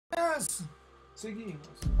Yes. Seguimos.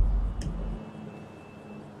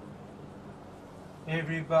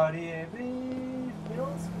 Everybody,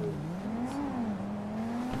 feels good.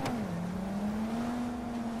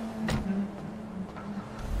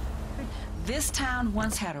 This town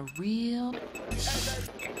once had a real...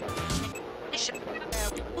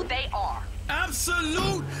 They are.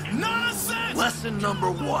 Absolute nonsense! Lesson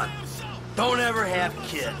number 1. Don't ever have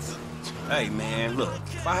kids. Hey, man, look.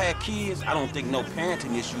 If I had kids, I don't think no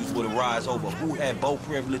parenting issues would arise over who had both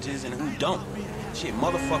privileges and who don't. Shit,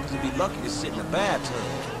 motherfuckers would be lucky to sit in a bathtub.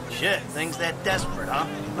 Shit, things that desperate, huh?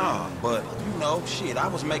 Nah, but, you know, shit, I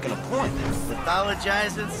was making a point.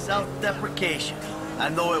 Pathologizing self-deprecation. I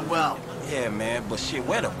know it well. Yeah, man, but shit,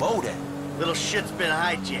 where the boat at? Little shit's been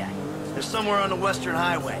hijacked. They're somewhere on the Western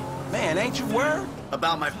Highway. Man, ain't you worried?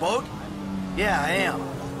 About my boat? Yeah, I am.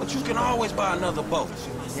 But you can always buy another boat.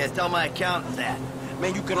 Yeah, tell my accountant that.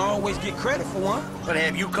 Man, you can always get credit for one. But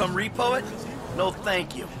have you come repo it? No,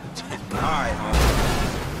 thank you. Alright,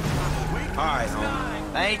 homie. Alright,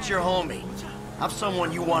 homie. I ain't your homie. I'm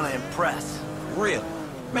someone you want to impress. Really?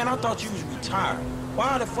 Man, I thought you was retired.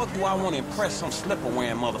 Why the fuck do I want to impress some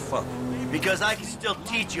slipper-wearing motherfucker? Because I can still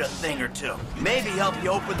teach you a thing or two. Maybe help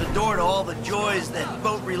you open the door to all the joys that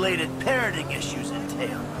boat-related parenting issues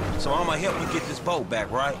entail. So I'm gonna help you get this boat back,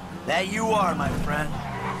 right? That you are, my friend.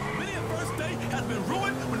 Many a first day has been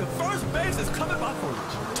ruined when the first base is coming by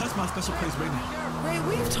foliage. Touch my special place right now. Ray,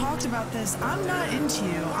 we've talked about this. I'm not into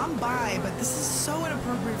you. I'm bi, but this is so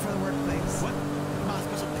inappropriate for the workplace. What? My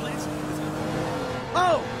special place is...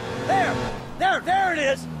 Oh! There it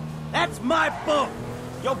is! That's my boat!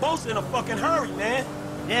 Your boat's in a fucking hurry, man.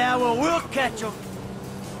 Yeah, well, we'll catch him.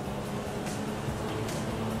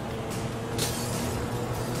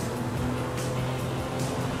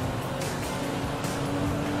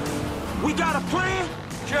 We got a plan?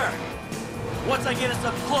 Sure. Once I get us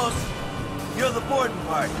up close, you're the boarding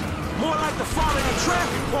party. More like the falling in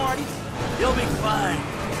traffic party. You'll be fine.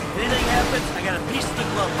 Anything happens, I got a piece of the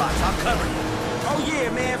glove box. I'll cover you. Oh yeah,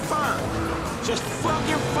 man, fine. Just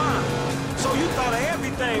fucking fine. So you thought of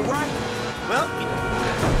everything, right? Well,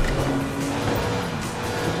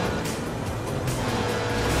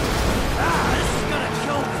 this is gonna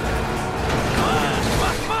kill me.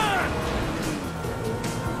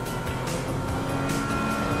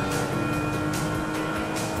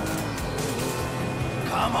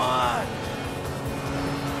 Come on!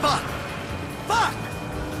 Fuck! Fuck!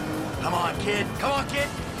 Come on, kid. Come on, kid.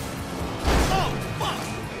 Oh, fuck!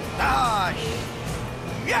 Ah, shit!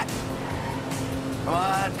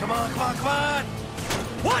 Come on!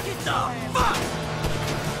 What the fuck?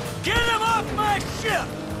 Get him off my ship!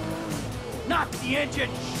 Not the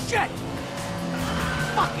engine, shit!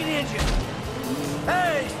 Fucking engine!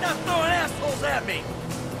 Hey, stop throwing assholes at me!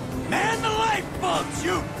 Man the lifeboats,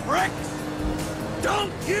 you pricks!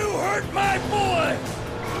 Don't you hurt my boy!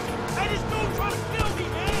 I just don't try to kill me,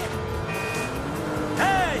 man!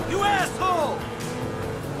 Hey, you asshole!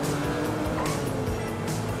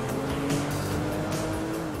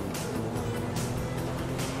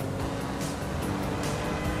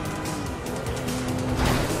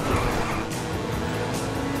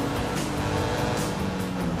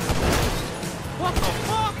 What the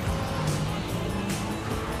fuck?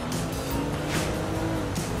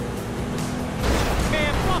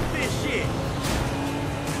 Man, fuck this shit!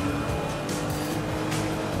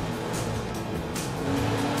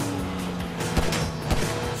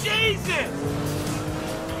 Jesus!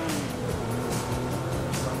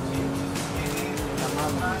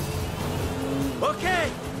 Okay,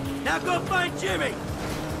 now go find Jimmy!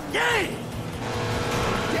 Yay!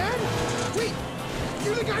 Dad? Wait!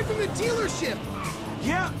 You're the guy from the dealership!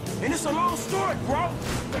 Yeah, and it's a long story, bro.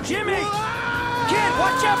 Jimmy! Kid,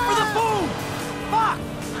 watch out for the boom! Fuck!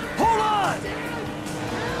 Hold on!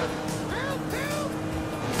 Help!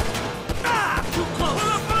 Ah! Too close! Pull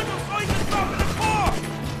up on him so he can drop in the car.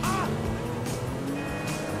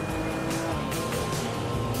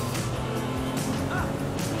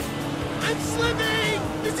 I'm slipping!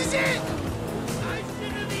 This is it! I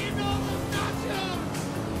should have eaten all those nachos!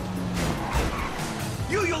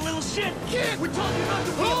 You little shit! Kid! We're talking about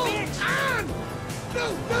the Hold bitch! on! No!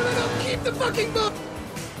 Keep the fucking boat!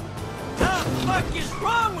 What the fuck is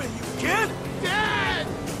wrong with you, kid? Dad!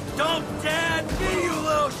 Don't dad me, you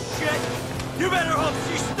little shit! You better hope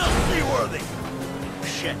she's still seaworthy!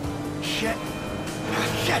 Shit!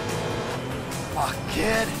 Fuck,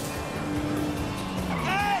 kid!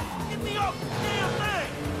 Hey, get me off the damn thing.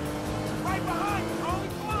 Right behind you,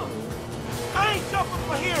 homie. Come on. I ain't jumping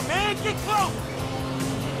for here, man. Get close.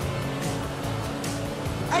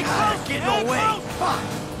 Hey, God, close. get Hey, away! close. Fuck!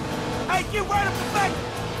 Hey, get right up the back.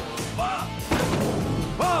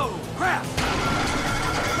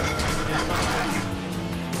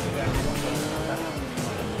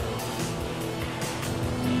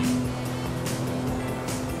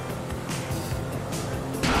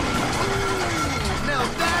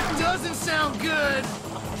 sound good.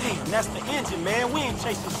 Damn, that's the engine, man. We ain't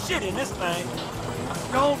chasing shit in this thing.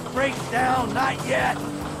 Don't break down, not yet.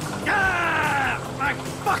 Ah, my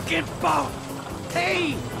fucking boat.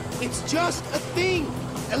 Hey, it's just a thing.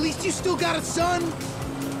 At least you still got a son.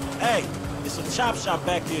 Hey, it's a chop shop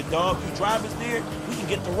back there, dog. You drive us there, we can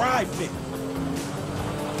get the ride fixed.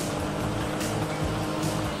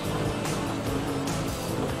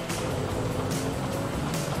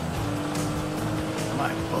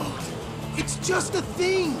 My boat. It's just a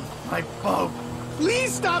thing. My boat.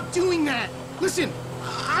 Please stop doing that. Listen,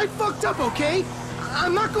 I fucked up, okay?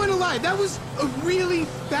 I'm not going to lie. That was a really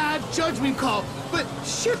bad judgment call. But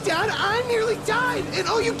shit, Dad, I nearly died. And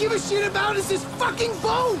all you give a shit about is this fucking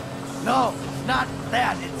boat. No, not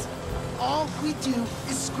that. It's All we do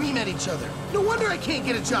is scream at each other. No wonder I can't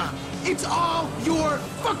get a job. It's all your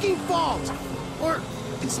fucking fault. Or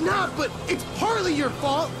it's not, but it's partly your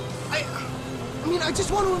fault. I mean, I just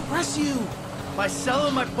want to impress you. by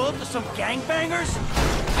selling my boat to some gangbangers.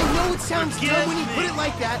 I know it sounds Forgive dumb when you me. put it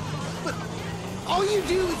like that, but all you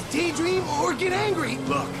do is daydream or get angry.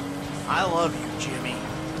 Look, I love you, Jimmy,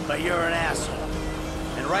 but you're an asshole.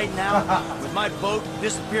 And right now, with my boat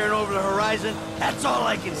disappearing over the horizon, that's all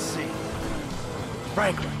I can see.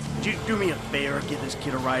 Franklin, would you do me a favor, give this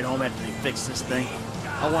kid a ride home after they fix this thing?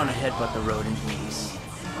 I want to headbutt the road in peace.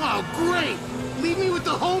 Oh, great! Leave me with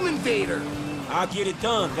the home invader. I'll get it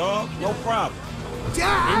done, dog. No problem.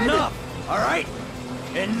 Dad! Enough, all right?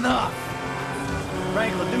 Enough.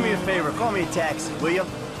 Franklin, do me a favor, call me a taxi, will you?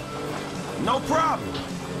 No problem.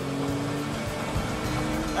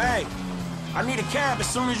 Hey, I need a cab as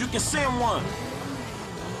soon as you can send one.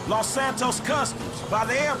 Los Santos Customs, by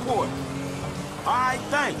the airport. All right,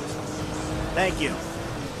 thanks. Thank you.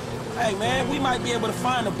 Hey, man, we might be able to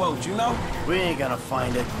find a boat, you know? We ain't gonna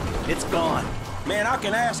find it. It's gone. Man, I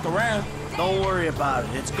can ask around. Don't worry about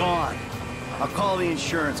it, it's gone. I'll call the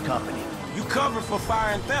insurance company. You covered for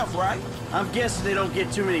fire and theft, right? I'm guessing they don't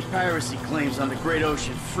get too many piracy claims on the Great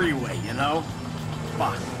Ocean Freeway, you know?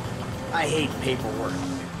 Fuck. I hate paperwork.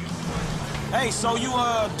 Hey, so you,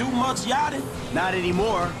 do much yachting? Not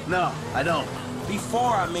anymore. No, I don't.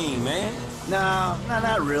 Before, I mean, man. No,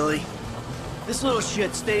 not really. This little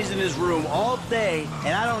shit stays in his room all day,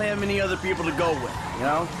 and I don't have any other people to go with, you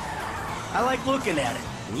know? I like looking at it.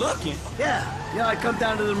 Looking? Yeah, you know, I come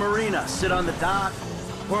down to the marina, sit on the dock,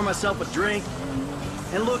 pour myself a drink,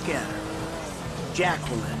 and look at her.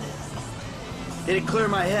 Jacqueline. It'd clear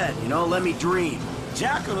my head, you know, let me dream.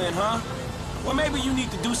 Jacqueline, huh? Well, maybe you need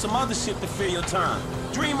to do some other shit to fill your time.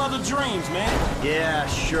 Dream other dreams, man. Yeah,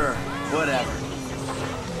 sure. Whatever.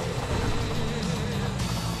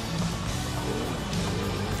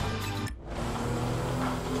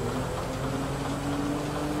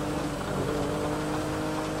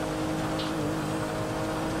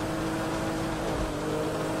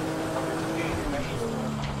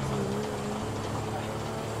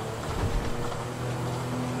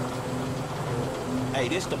 Hey,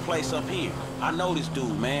 this the place up here. I know this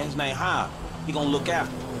dude, man. His name Hob. He gonna look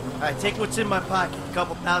after me. All right, take what's in my pocket, a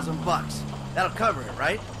couple $1,000. That'll cover it,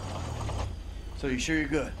 right? So you sure you're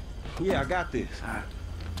good? Yeah, I got this. All right.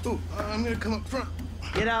 Ooh, I'm gonna come up front.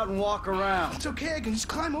 Get out and walk around. It's okay, I can just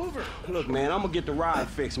climb over. Look, man, I'm gonna get the ride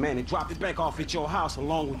fixed, man, and drop it back off at your house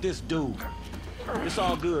along with this dude. It's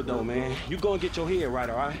all good, though, man. You gonna get your head right,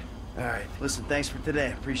 all right? All right, listen, thanks for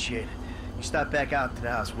today. Appreciate it. You stop back out to the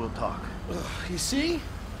house, we'll talk. You see?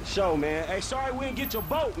 Show, man. Hey, sorry we didn't get your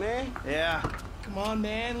boat, man. Yeah. Come on,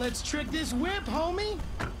 man, let's trick this whip, homie.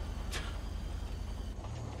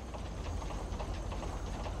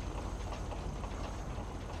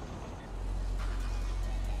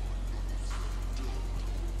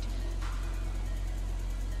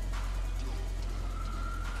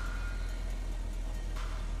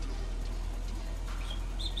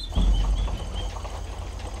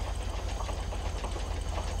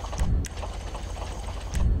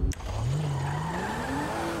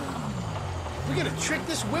 We're gonna trick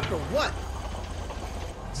this whip or what?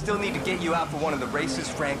 Still need to get you out for one of the races,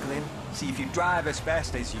 Franklin. See if you drive as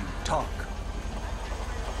fast as you talk.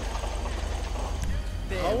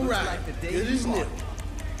 All right, good as new.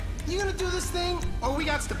 You gonna do this thing, or we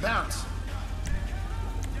got to bounce?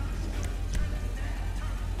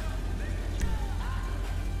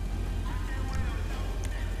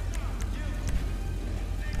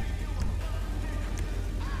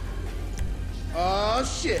 Oh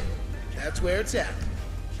shit, that's where it's at.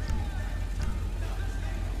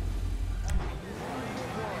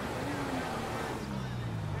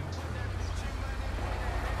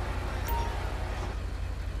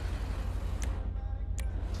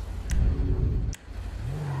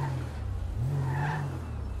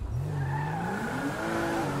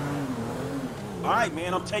 All right,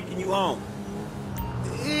 man, I'm taking you home.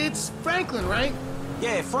 It's Franklin, right?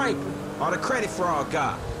 Yeah, Franklin, or the credit fraud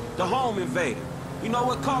guy, the home invader. You know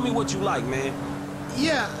what? Call me what you like, man.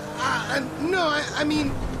 Yeah, no, I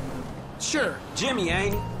mean, sure. Jimmy,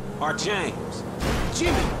 ain't it? Or James?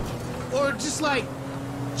 Jimmy. Or just like,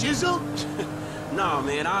 Jizzle? Nah,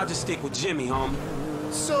 man, I'll just stick with Jimmy, homie.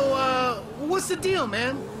 So, what's the deal,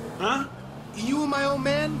 man? Huh? You and my old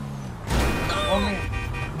man? Homie.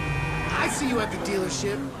 I see you at the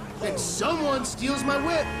dealership, and someone steals my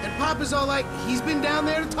whip, and Papa's all like, he's been down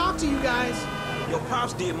there to talk to you guys. Your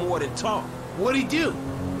pops did more than talk. What'd he do?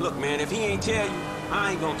 Look, man, if he ain't tell you,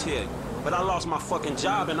 I ain't gonna tell you. But I lost my fucking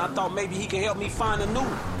job, and I thought maybe he can help me find a new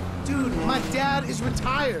one. Dude, my dad is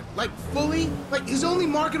retired, like fully. Like his only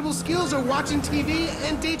marketable skills are watching TV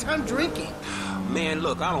and daytime drinking. Man,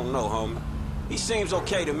 look, I don't know, homie. He seems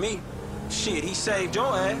okay to me. Shit, he saved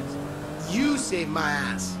your ass. You saved my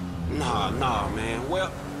ass. Nah, man.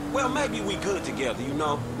 Well, maybe we good together, you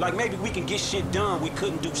know? Like, maybe we can get shit done we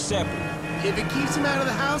couldn't do separate. If it keeps him out of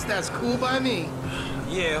the house, that's cool by me.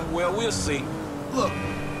 Yeah, well, we'll see. Look,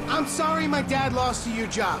 I'm sorry my dad lost you your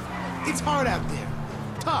job. It's hard out there.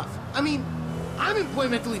 Tough. I mean, I'm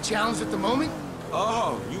employmentally challenged at the moment.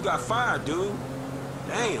 Oh, you got fired, dude.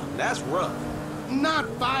 Damn, that's rough. Not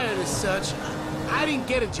fired as such. I didn't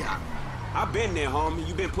get a job. I've been there, homie.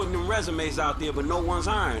 You been putting them resumes out there, but no one's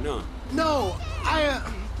hiring, huh? No, I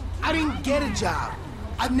didn't get a job.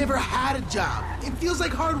 I've never had a job. It feels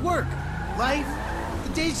like hard work. Life,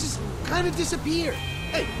 the days just kind of disappear.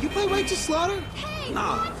 Hey, you play Righteous Slaughter?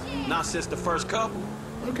 Nah, not since the first couple.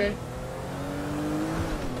 Okay.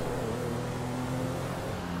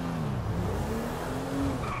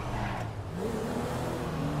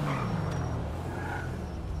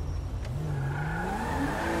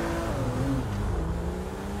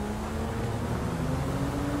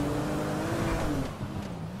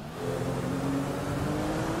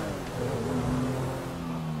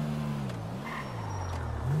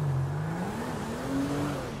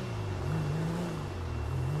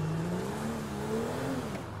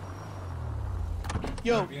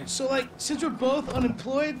 Yo, so like, since we're both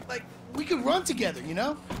unemployed, like, we could run together, you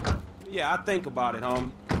know? Yeah, I think about it, homie.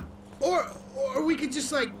 Or we could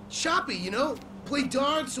just like shop it, you know? Play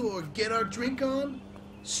darts or get our drink on.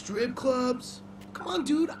 Strip clubs. Come on,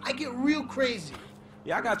 dude, I get real crazy.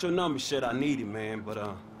 Yeah, I got your number, shit. I need it, man.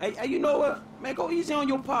 But hey, you know what? Man, go easy on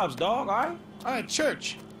your pops, dog. All right? All right,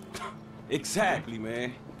 church. Exactly,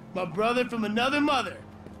 man. My brother from another mother.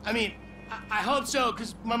 I mean, I hope so,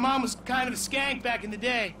 because my mom was kind of a skank back in the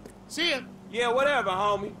day. See ya. Yeah, whatever,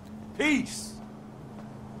 homie. Peace.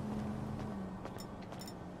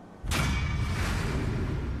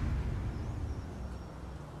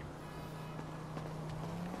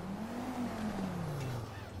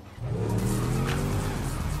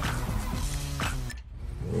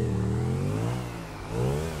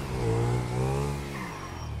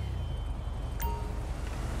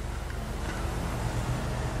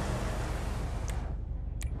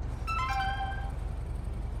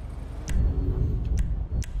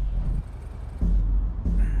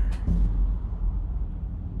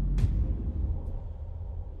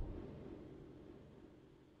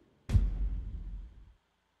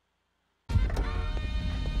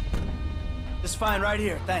 It's fine right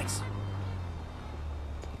here, thanks.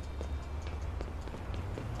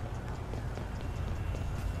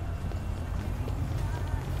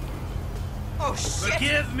 Oh, shit!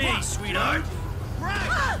 Forgive me, sweetheart.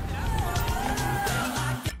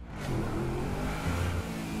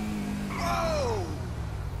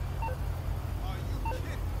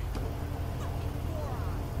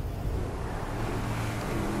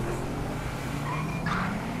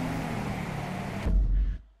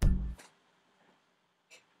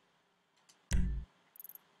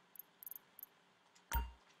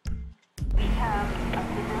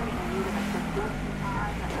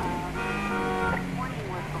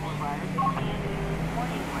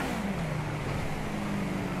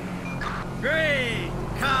 Great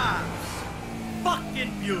cops.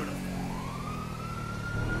 Fucking beautiful.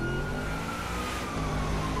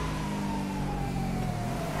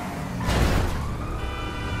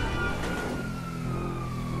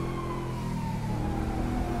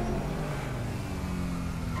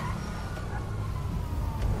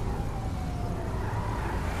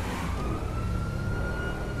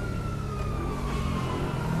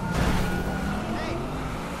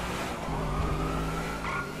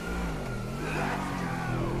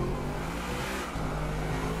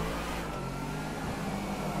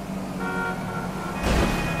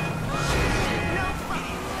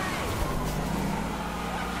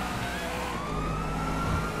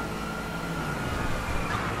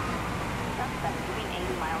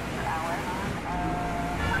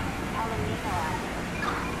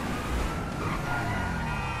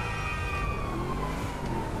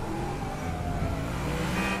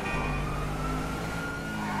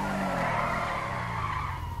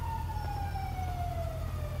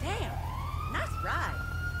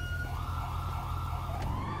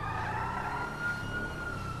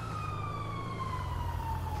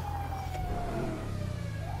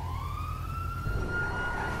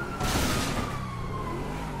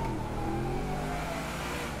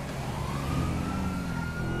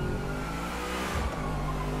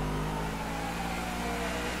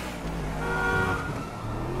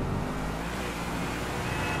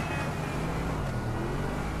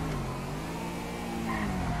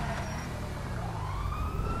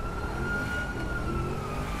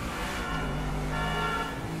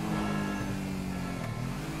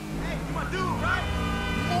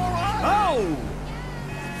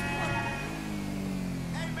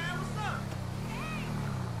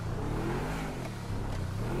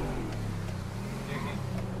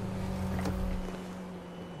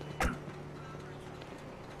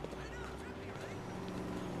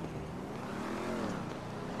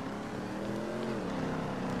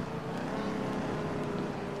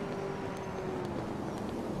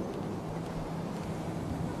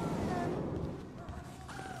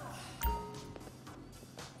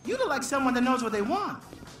 You look like someone that knows what they want.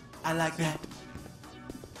 I like that.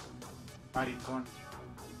 Maricón.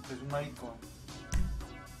 Es un maricón.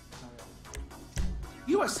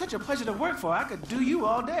 You are such a pleasure to work for. I could do you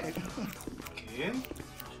all day. ¿Qué?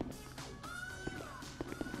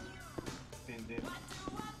 Pendejo.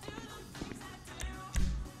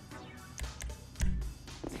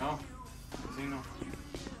 No, así no.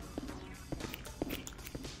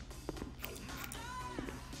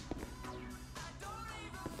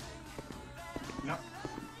 No.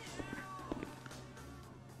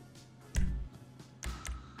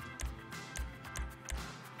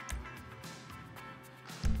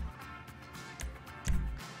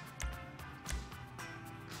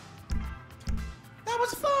 That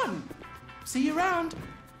was fun. See you around.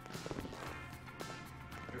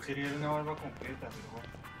 Yo quería una barba completa, pero bueno.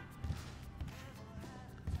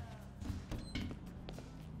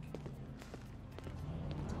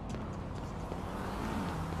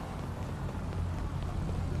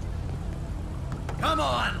 Come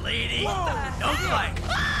on, lady. Don't fight.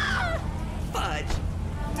 Fudge.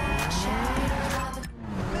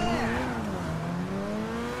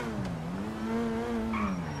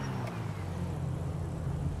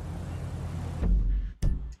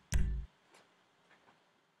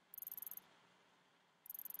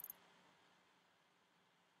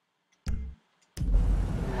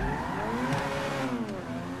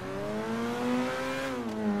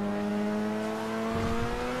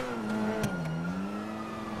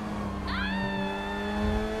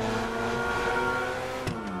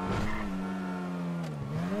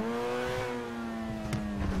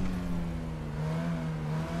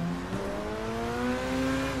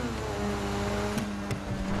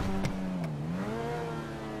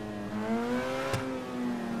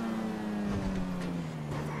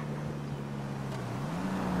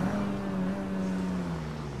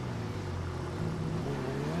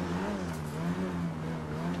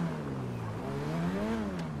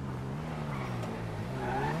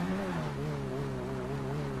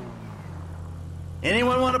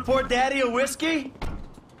 Anyone want to pour Daddy a whiskey?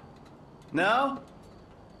 No?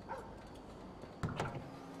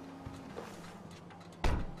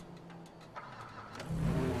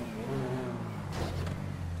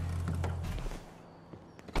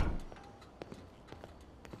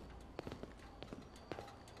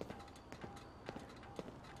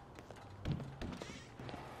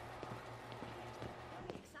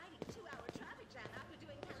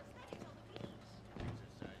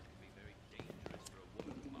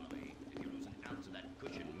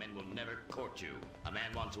 Court you. A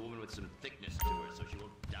man wants a woman with some thickness to her so she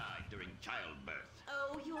won't die during childbirth.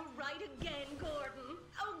 Oh, you're right again, Gordon.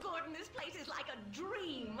 Oh, Gordon, this place is like a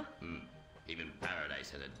dream. Even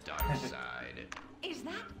paradise has a dark side. Is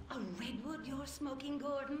that a redwood you're smoking,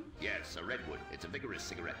 Gordon? Yes, a redwood. It's a vigorous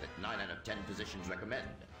cigarette that 9 out of 10 physicians recommend.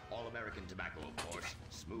 All-American tobacco, of course.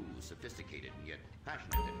 Smooth, sophisticated, and yet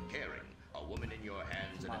passionate and caring. A woman in your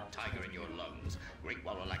hands and a tiger in your lungs. Great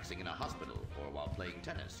while relaxing in a hospital, or while playing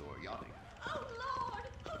tennis or yachting. Oh, Lord!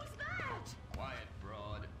 Who's that? Quiet,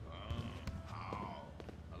 broad. How?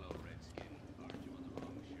 Hello, Redskin. Aren't you on the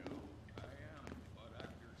wrong show? I am, but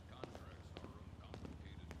actors' contracts are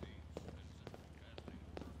complicated things.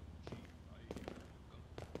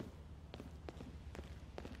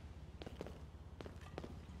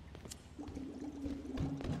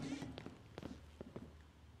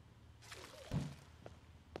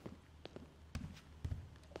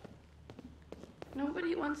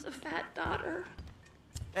 Nobody wants a fat daughter.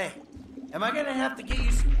 Hey, am I gonna have to get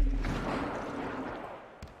you some...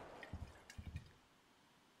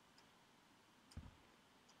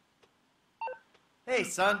 Hey,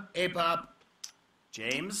 son. Hey, Pop.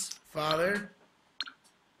 James? Father.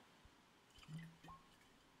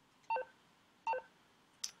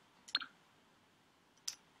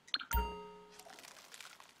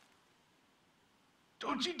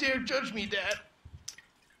 Don't you dare judge me, Dad.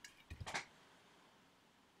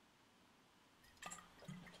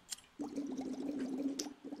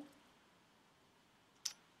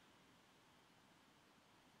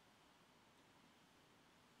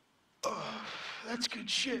 Oh, that's good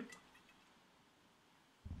shit.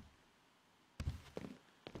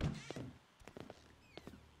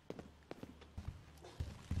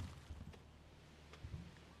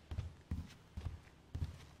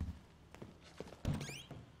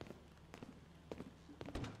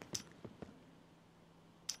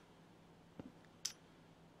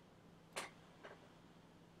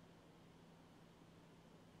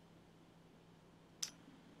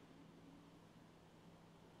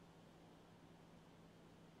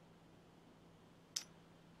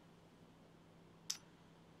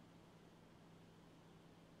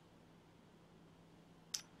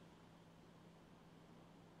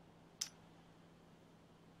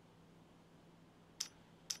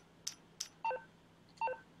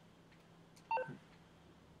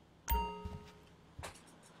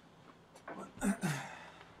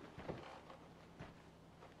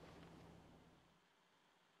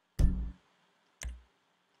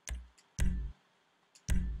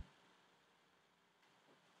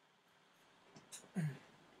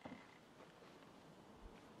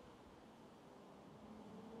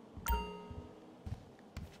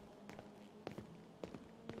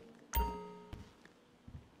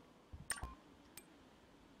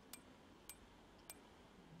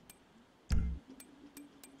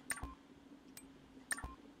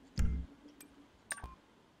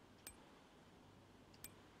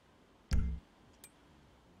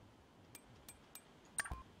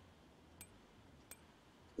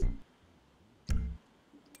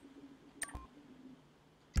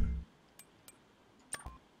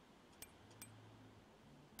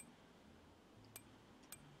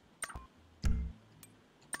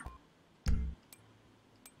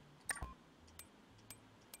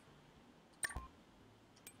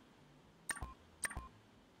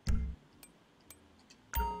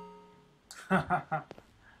 I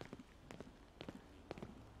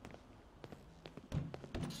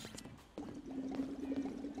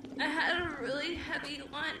had a really heavy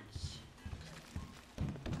lunch.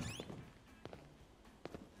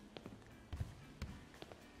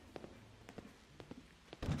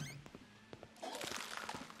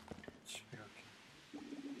 Espero que...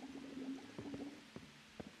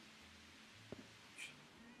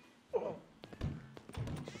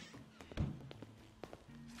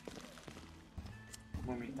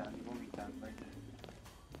 Vomitando, vomitando. Ahí.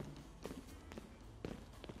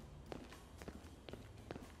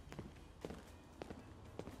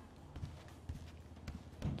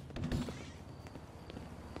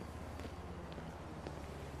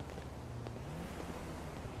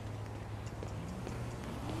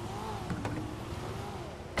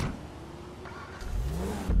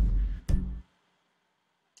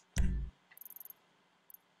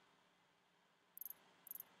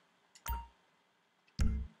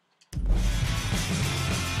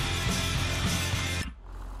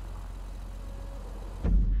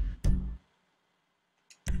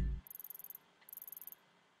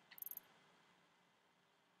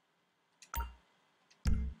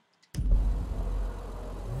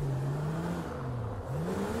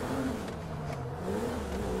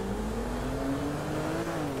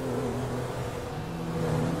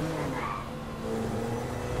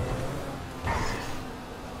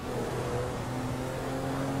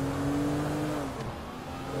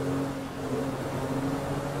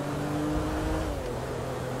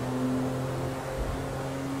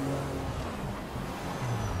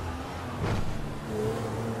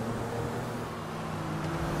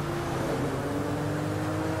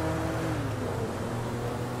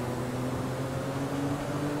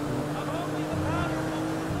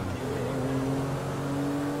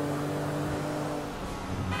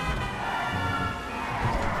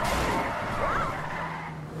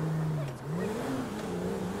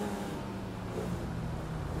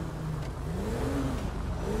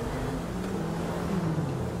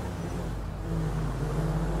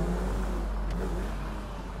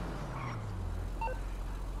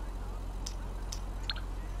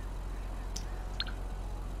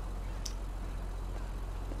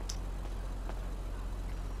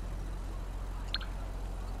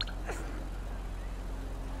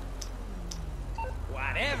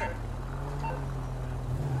 Whatever.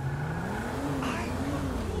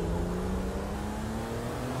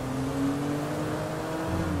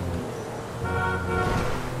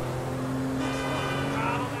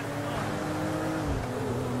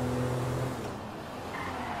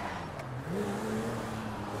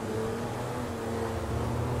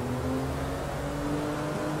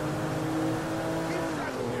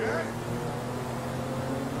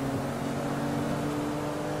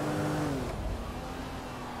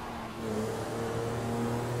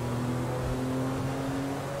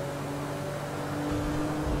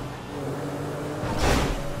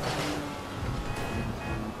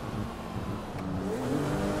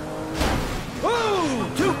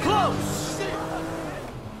 Too close!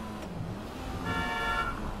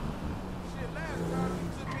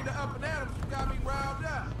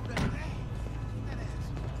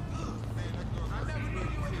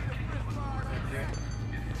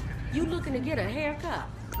 You looking to get a haircut?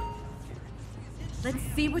 Let's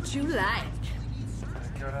see what you like.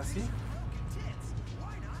 ¿Qué ahora sí?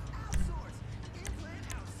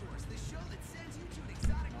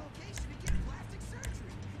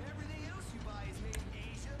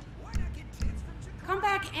 Come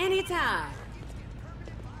back anytime.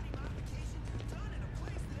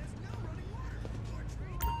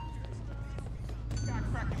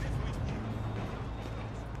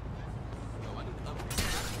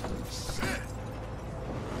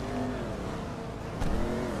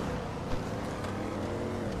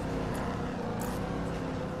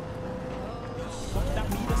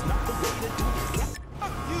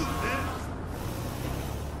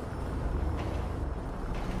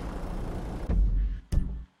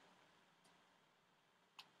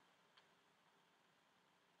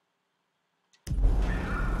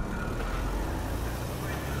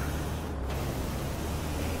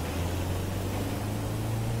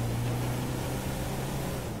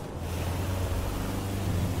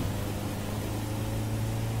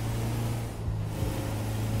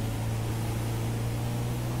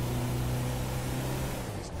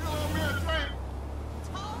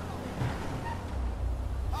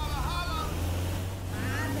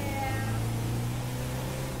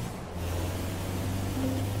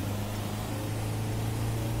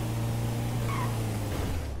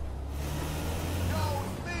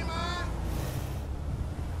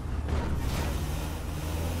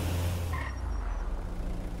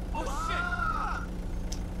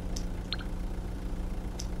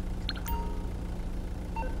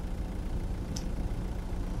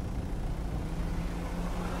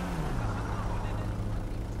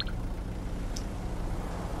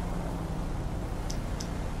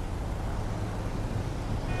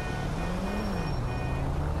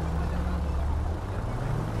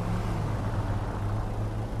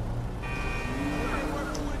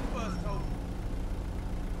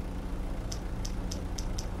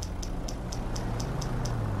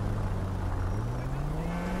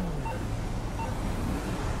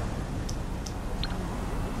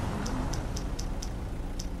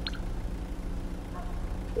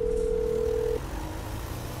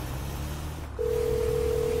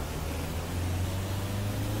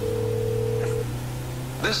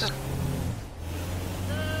 this is... Hey,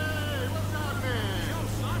 what's happening? Yo,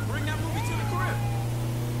 son, bring that movie to the crib.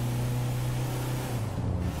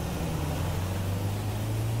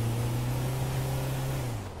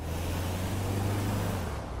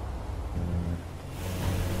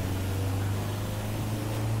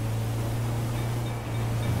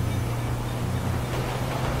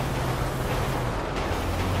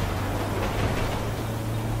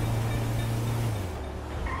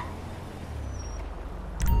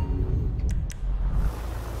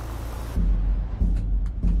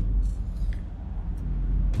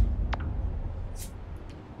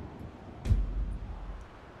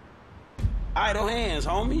 Idle hands,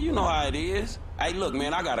 homie. You know how it is. Hey, look,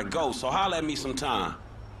 man, I gotta go, so holler at me sometime.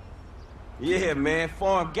 Yeah, man,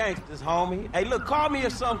 foreign gangsters, homie. Hey, look, call me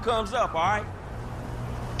if something comes up, all right?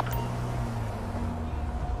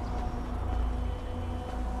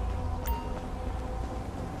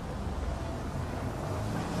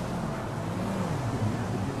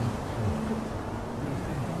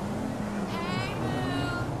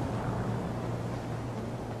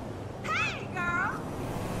 Hey, girl!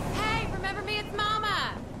 Hey, remember me? It's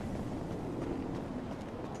Mama!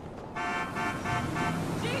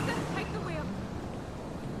 Jesus, take the wheel.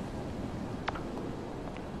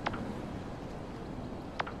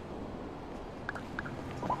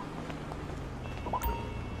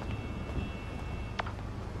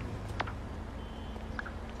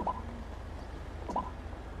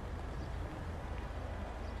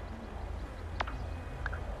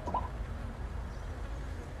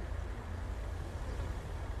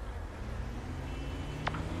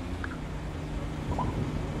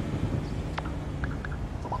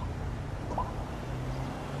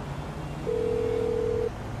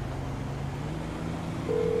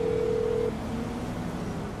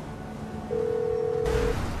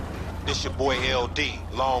 This your boy LD,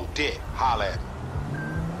 Long Dick. Holla at me.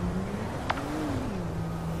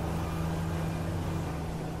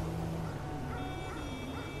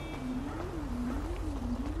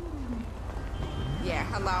 Yeah,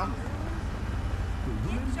 hello.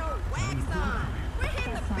 Get your wax on. We're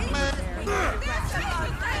hitting the beat.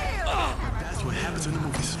 That's what happens in the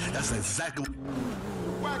movies. That's exactly what...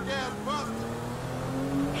 Whack ass buster.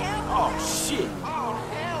 Oh, shit. Oh,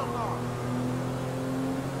 hell no.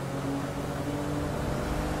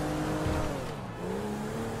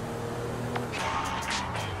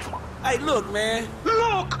 Hey, look, man.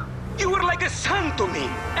 Look! You were like a son to me.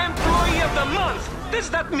 Employee of the month. Does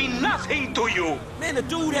that mean nothing to you? Man, the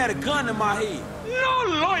dude had a gun in my head. No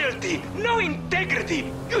loyalty, no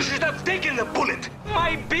integrity. You should have taken the bullet.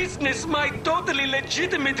 My business, my totally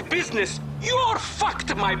legitimate business. You're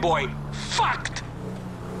fucked, my boy. Fucked.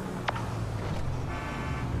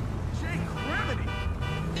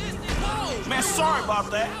 Man, sorry about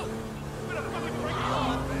that.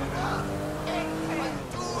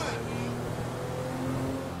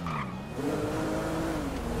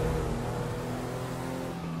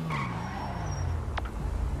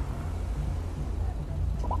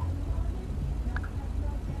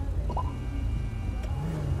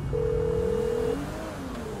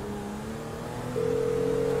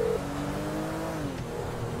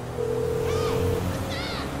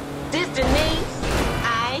 This Denise,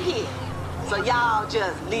 I ain't here. So y'all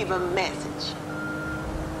just leave a message.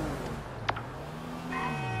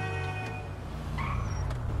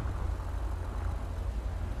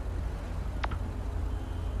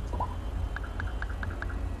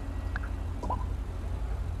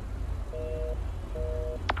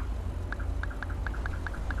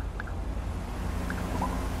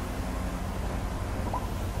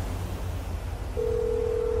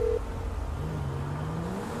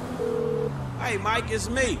 Hey, Mike, it's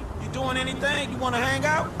me. You doing anything? You want to hang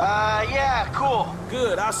out? Yeah, cool.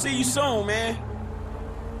 Good. I'll see you soon, man.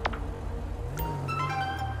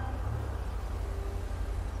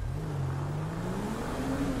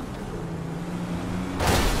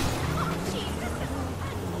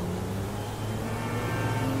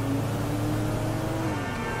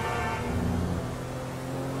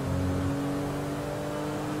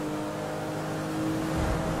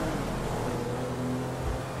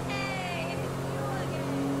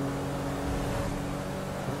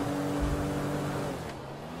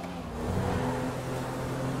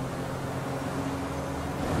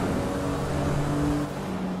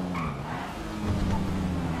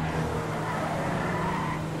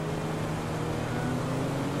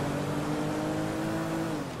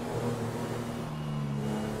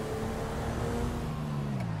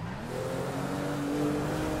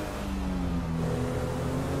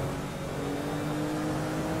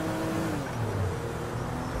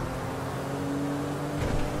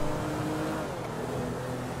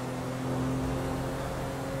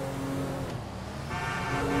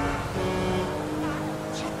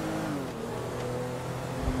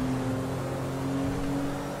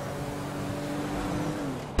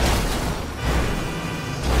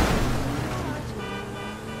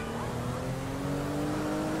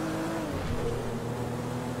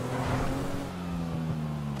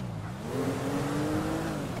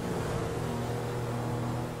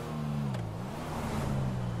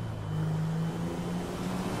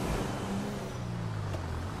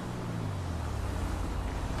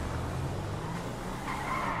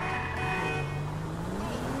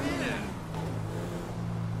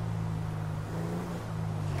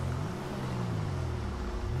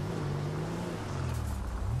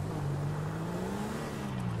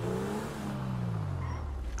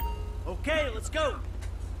 Okay, let's go.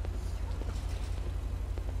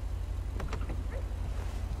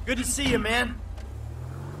 Good to see you, man.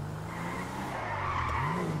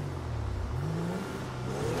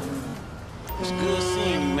 It's good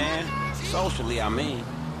seeing you, man. Socially, I mean.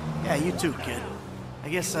 Yeah, you too, kid. I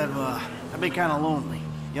guess I've been kind of lonely.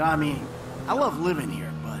 You know what I mean? I love living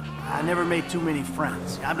here, but I never made too many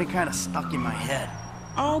friends. I've been kind of stuck in my head.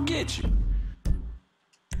 I don't get you.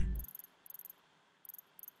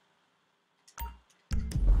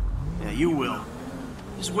 Yeah, you will.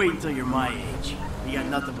 Just wait until you're my age. You got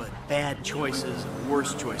nothing but bad choices and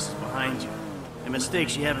worse choices behind you. And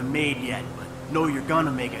mistakes you haven't made yet, but know you're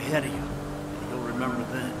gonna make ahead of you. And you'll remember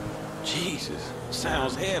then. Jesus,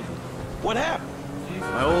 sounds heavy. What happened?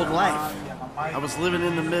 My old life. I was living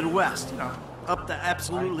in the Midwest, you know, up to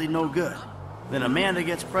absolutely no good. Then Amanda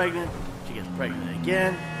gets pregnant, she gets pregnant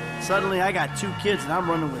again. Suddenly I got 2 kids and I'm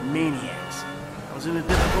running with maniacs. I was in a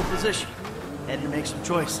difficult position. Had to make some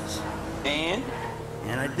choices. And?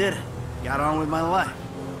 And I did it. Got on with my life.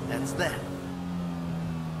 That's that.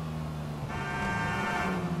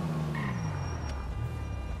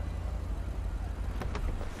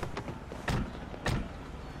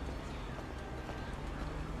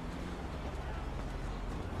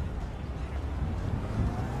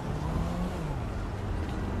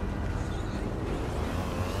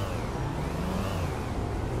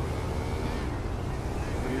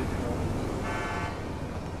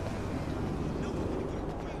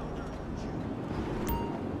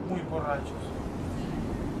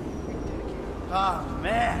 Oh,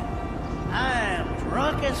 man. I am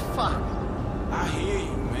drunk as fuck. I hear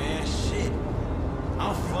you, man. Shit.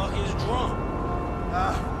 I'm fucking drunk.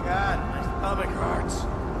 Oh, God, my stomach hurts.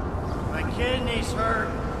 My kidneys hurt.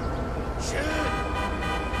 Shit.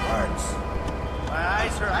 Hurts. My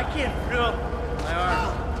eyes hurt. I can't feel my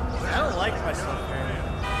arms. I don't like myself here.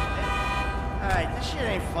 Alright, this shit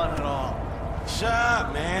ain't fun at all. Shut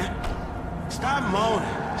up, man. Stop moaning.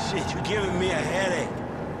 Shit, you're giving me a headache.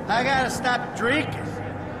 I gotta stop drinking.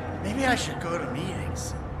 Maybe I should go to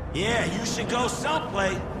meetings. Yeah, you should go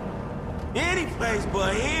someplace. Any place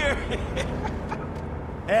but here.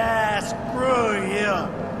 Ah, screw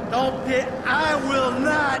you. Don't pit. I will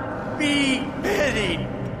not be pitied.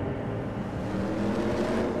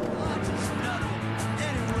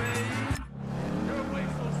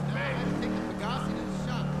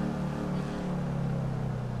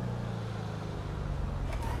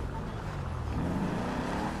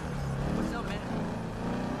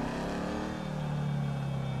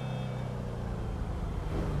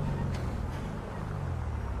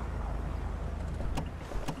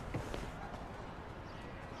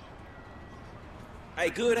 Hey,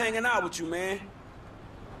 good hanging out with you, man.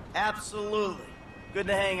 Absolutely. Good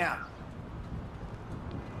to hang out.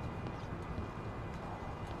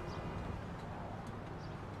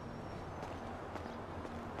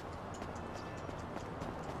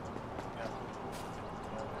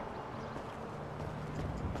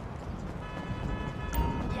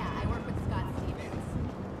 Yeah, I work with Scott Stevens.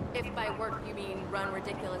 If by work you mean run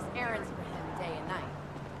ridiculous errands for him day and night.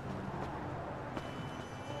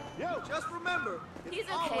 Yo, just remember, He's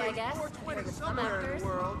okay, I guess. Compared to some actors,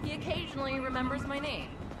 he occasionally remembers my name.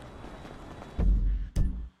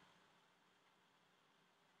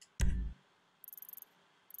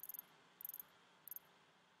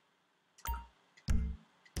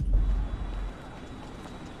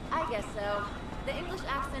 I guess so. The English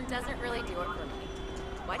accent doesn't really do it for me.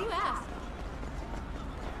 Why do you ask?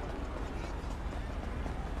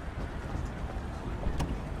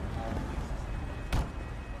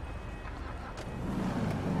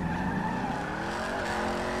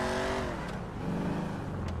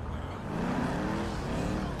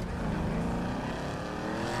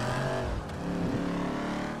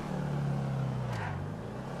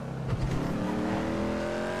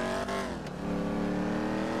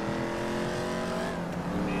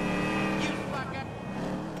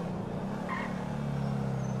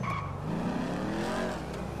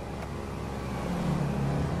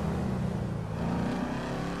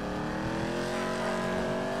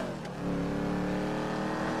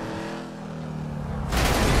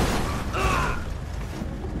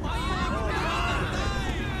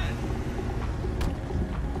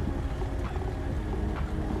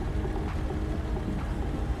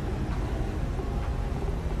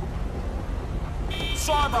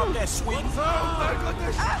 Sorry about that, sweetie.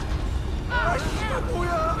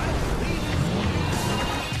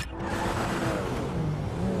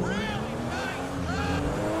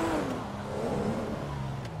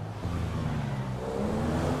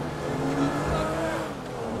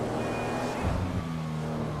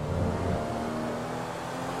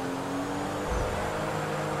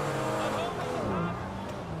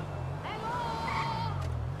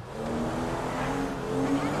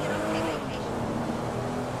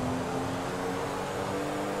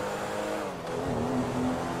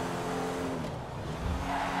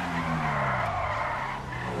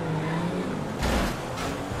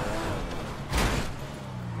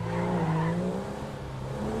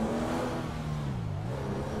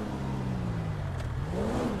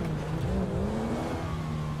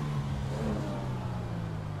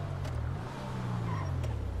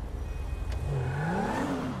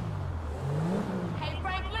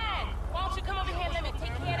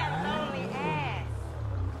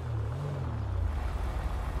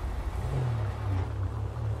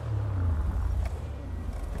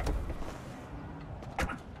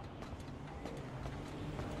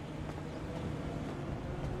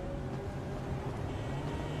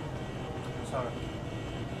 Vamos a ver.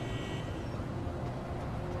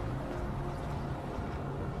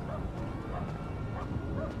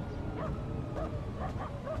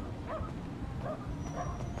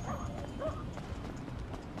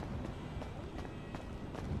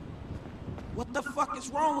 What the fuck is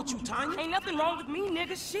wrong with you, Tanya? Ain't nothing wrong with me,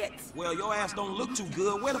 nigga. Shit. Well, your ass don't look too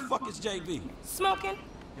good. Where the fuck is JB? Smoking.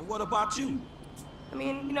 And what about you? I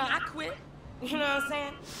mean, you know, I quit. You know what I'm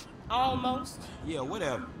saying? Almost. Yeah,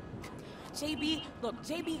 whatever. JB, look,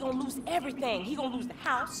 JB gonna lose everything. He gonna lose the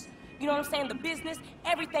house, you know what I'm saying, the business,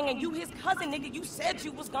 everything, and you his cousin, nigga, you said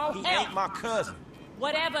you was gonna He help. ain't my cousin.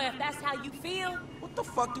 Whatever, if that's how you feel. What the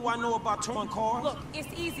fuck do I know about towing cars? Look, it's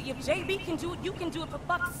easy. If JB can do it, you can do it, for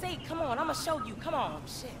fuck's sake. Come on, I'ma show you. Come on,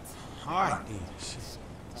 shit. All right, then. Shit.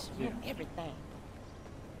 You know, everything.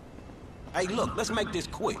 Hey, look, let's make this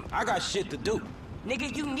quick. I got shit to do.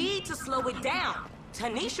 Nigga, you need to slow it down.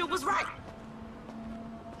 Tanisha was right.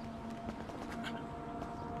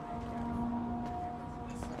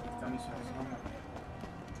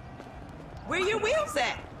 Where your wheels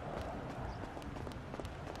at?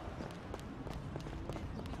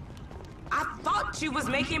 I thought you was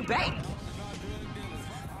making bank.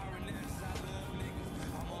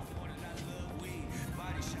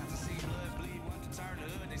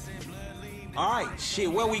 All right,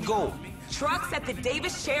 shit, where we going? Trucks at the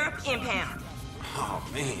Davis Sheriff Impound. Oh,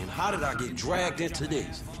 man, how did I get dragged into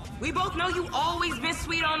this? We both know you always been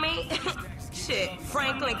sweet on me. Shit,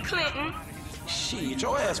 Franklin Clinton. Shit,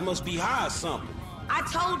 your ass must be high or something. I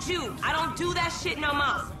told you, I don't do that shit no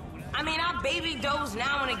more. I mean, I baby dose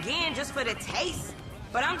now and again just for the taste.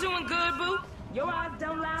 But I'm doing good, boo. Your eyes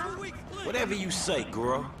don't lie. Whatever you say,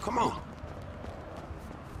 girl. Come on.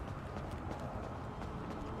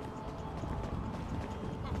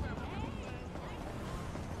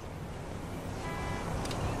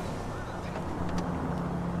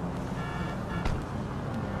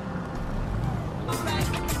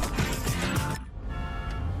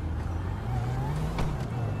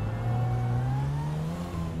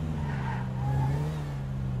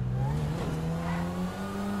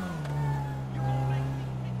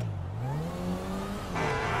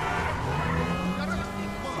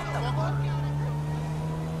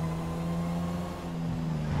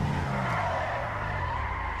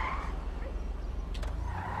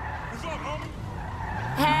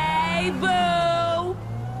 Hey, boo!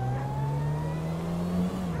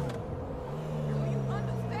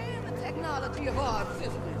 Technology of our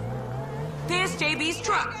system. There's JB's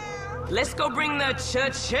truck. Let's go bring the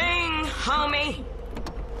cha-ching, homie.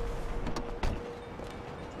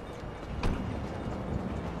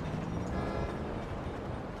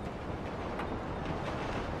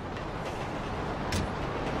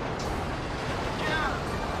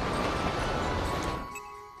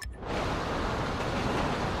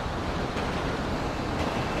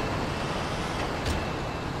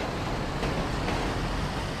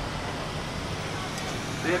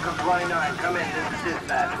 Vehicle 29, come in. This is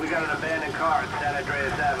dispatch. We got an abandoned car at San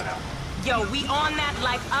Andreas Avenue. Yo, we on that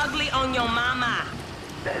like ugly on your mama.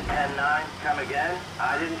 10-9, come again?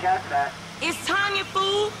 I didn't catch that. It's Tanya,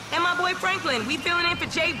 fool, and my boy Franklin. We filling in for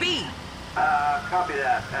JB. Copy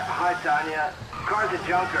that. Hi, Tanya. Car's a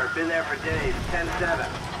junker. Been there for days. 10-7.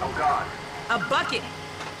 I'm gone. A bucket.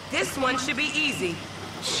 This one should be easy.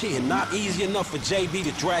 Shit, not easy enough for JB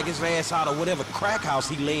to drag his ass out of whatever crack house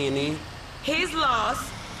he laying in. His loss,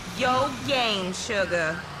 your gain,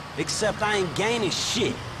 sugar. Except I ain't gaining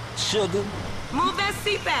shit, sugar. Move that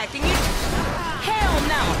seat back and you... Hell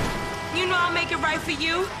no! You know I'll make it right for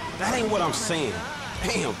you. That ain't what I'm saying.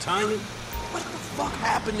 Damn, Tiny. What the fuck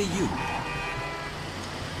happened to you?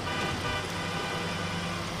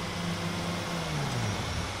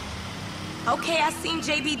 Okay, I've seen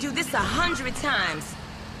JB do this 100 times.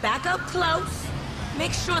 Back up close.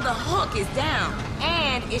 Make sure the hook is down.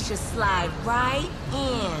 And it should slide right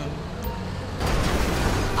in.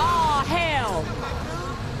 Oh, hell!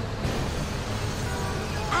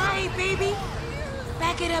 Aight, baby.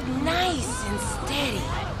 Back it up nice and steady.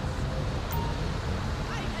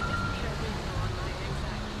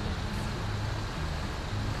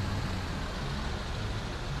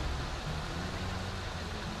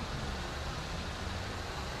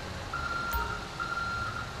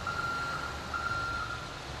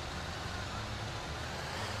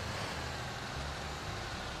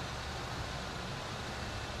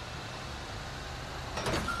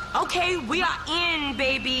 Okay, we are in,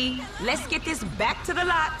 baby. Let's get this back to the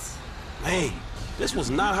lot. Hey, this was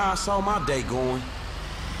not how I saw my day going.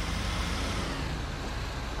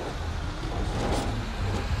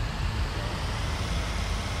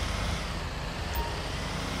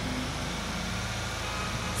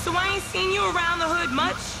 So so I ain't seen you around the hood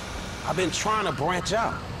much. I've been trying to branch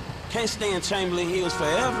out. Can't stay in Chamberlain Hills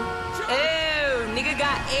forever. Oh, nigga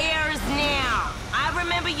got airs now. I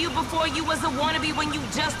remember you before you was a wannabe when you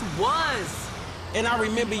just was. And I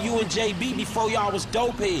remember you and JB before y'all was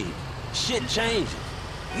dopehead. Shit changing.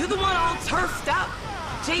 You the one all turfed up.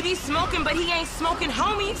 JB smoking, but he ain't smoking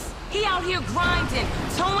homies. He out here grinding,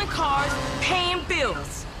 towing cars, paying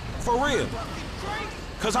bills. For real.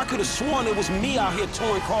 Cause I could've sworn it was me out here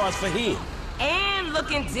towing cars for him. And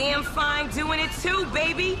looking damn fine doing it too,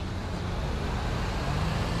 baby.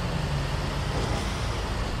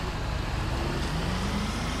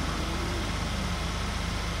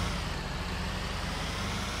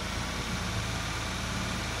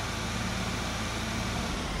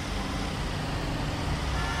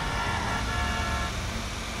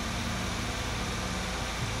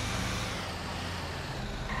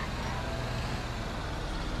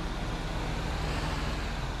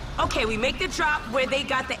 Okay, we make the drop where they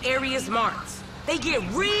got the areas marked. They get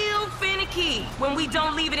real finicky when we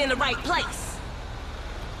don't leave it in the right place.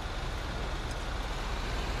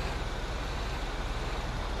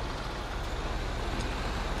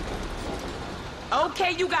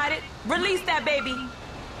 Okay, you got it. Release that baby.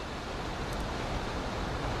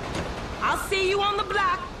 I'll see you on the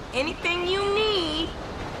block. Anything you need,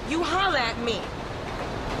 you holler at me.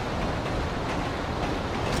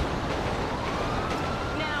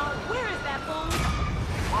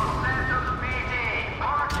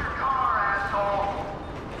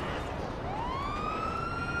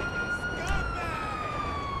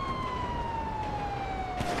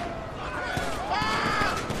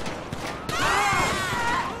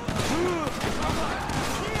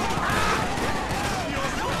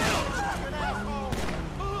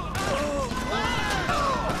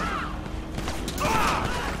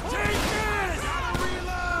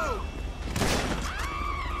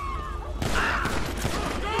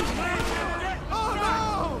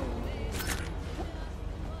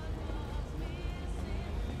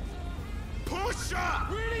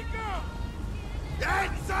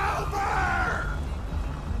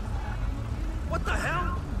 What the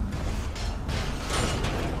hell?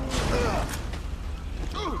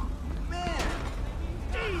 Man!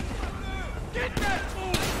 Get that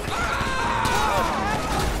fool!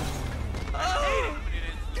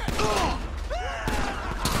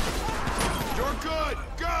 You're good.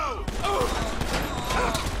 Go.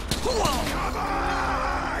 Come on!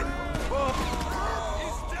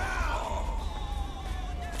 He's down.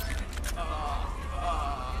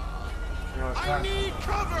 I need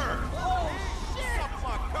cover.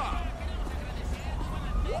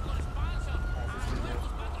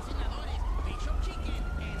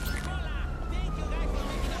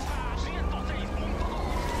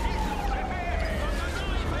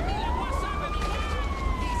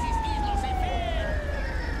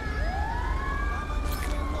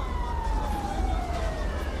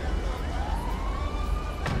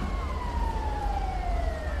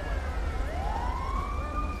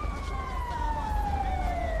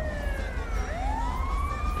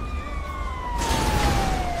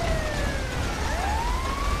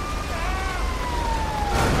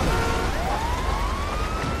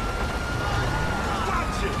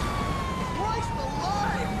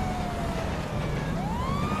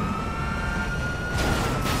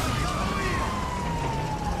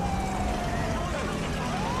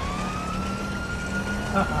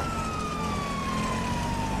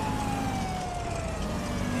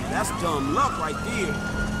 That's dumb luck right there.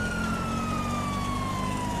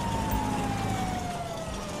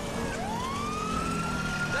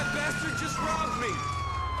 That bastard just robbed me.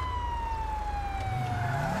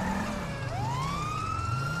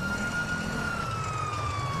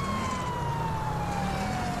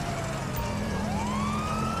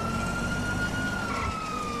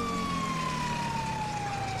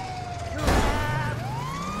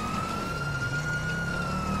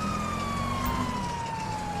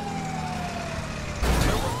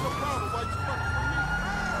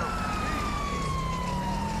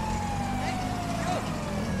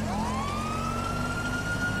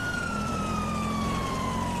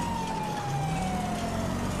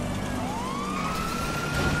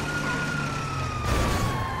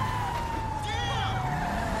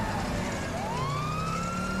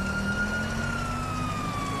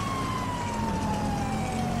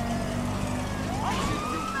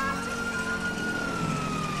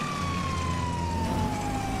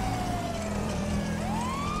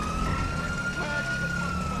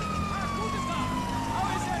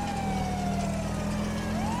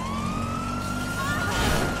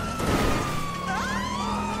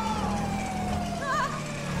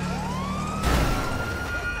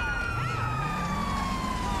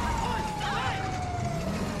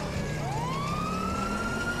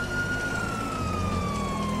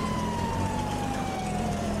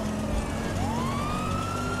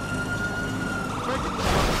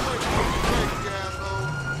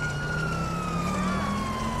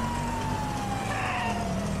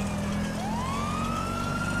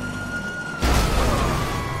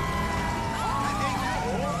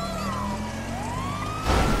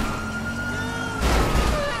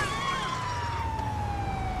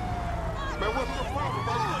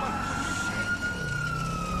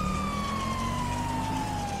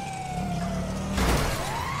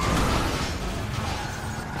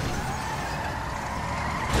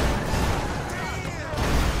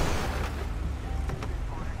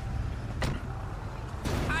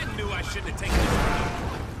 shouldn't have taken this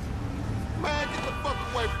route. Man, get the fuck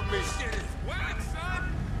away from me. Shit is whack, son.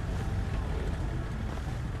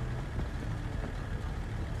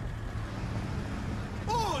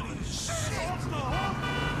 Holy shit!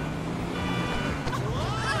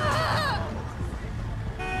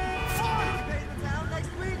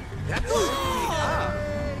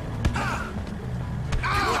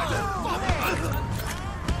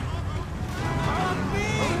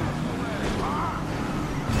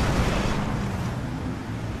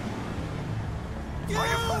 Are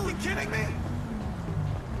you fucking kidding me?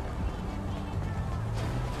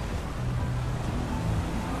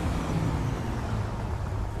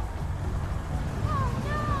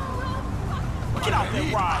 Get out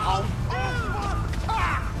there, ride, home.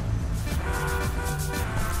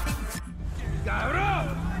 ¡Cabrón!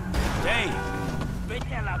 Dave.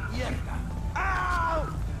 ¡Vete a la mierda! ¡Au!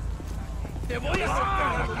 ¡Te voy a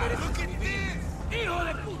sacar la cara! ¡Hijo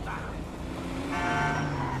de puta!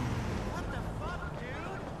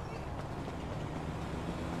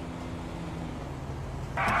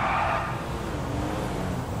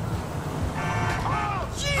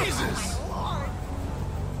 Jesus!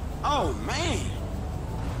 Oh, man.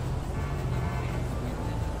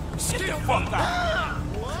 Get the fuck out!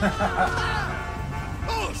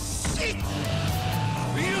 Oh, shit!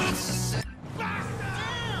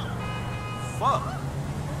 Fuck.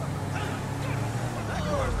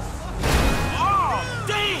 Oh,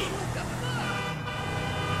 damn!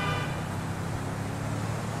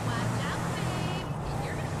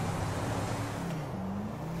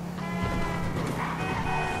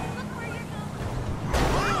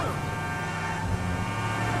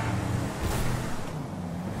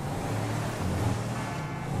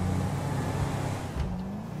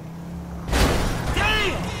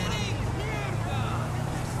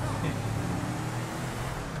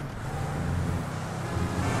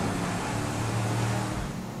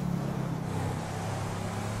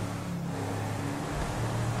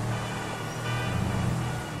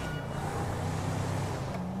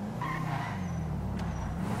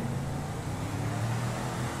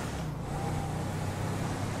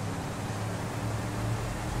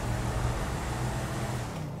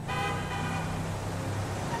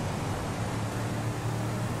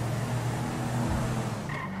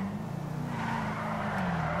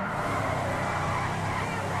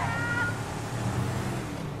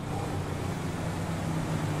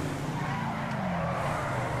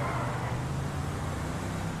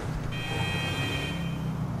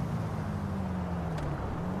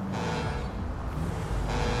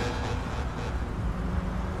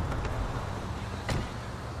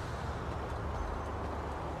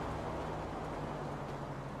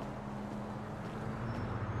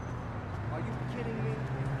 Are you kidding me?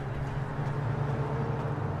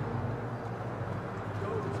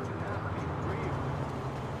 Those cannot be real.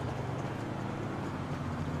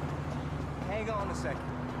 Hang on a second.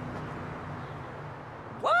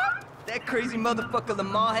 What? That crazy motherfucker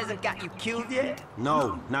Lamar hasn't got you killed yet?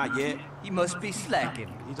 No, not yet. He must be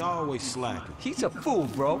slacking. He's always slacking. He's a fool,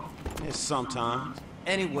 bro. Yes, sometimes.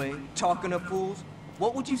 Anyway, talking of fools,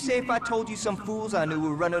 what would you say if I told you some fools I knew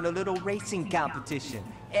were running a little racing competition?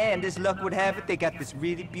 And as luck would have it, they got this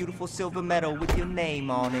really beautiful silver medal with your name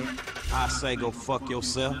on it. I say go fuck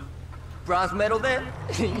yourself. Bronze medal then?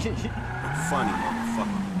 Funny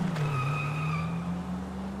motherfucker.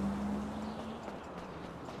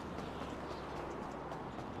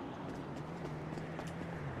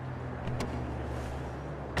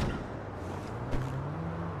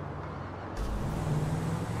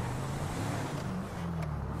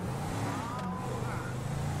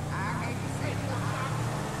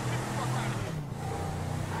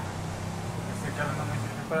 Ese carro no me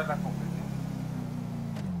sirve para la competencia.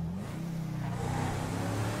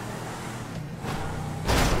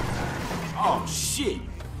 Oh, shit.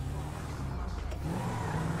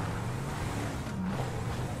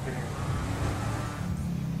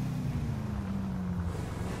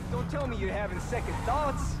 Don't tell me you're having second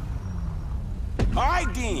thoughts. All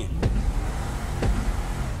right, then.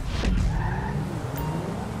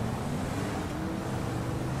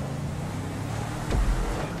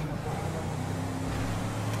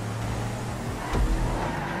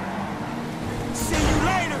 See you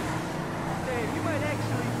later! Dave, you might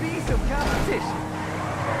actually be some competition.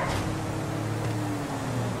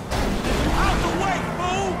 Out the way,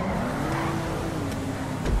 fool!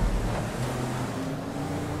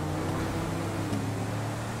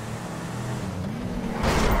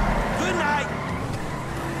 Good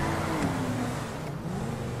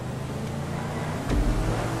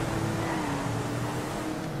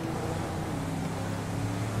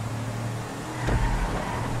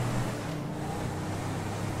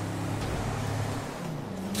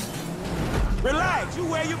you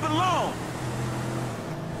where you belong.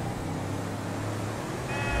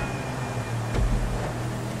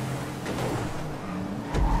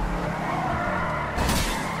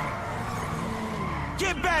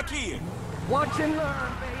 Get back here! Watch and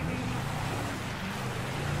learn, baby.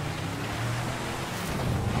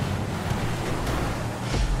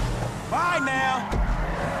 Bye now!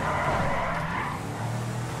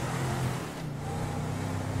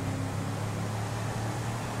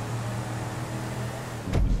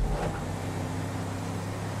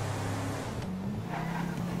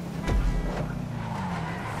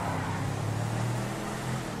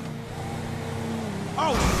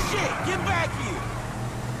 Oh shit! Get back here!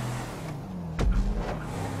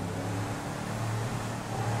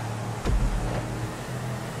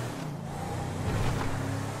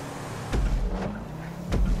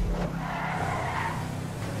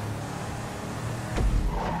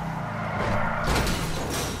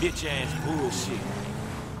 Bitch ass bullshit.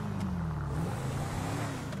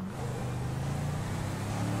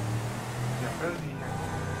 Ya perdí.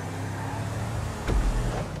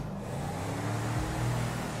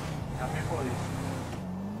 Ya me jodí.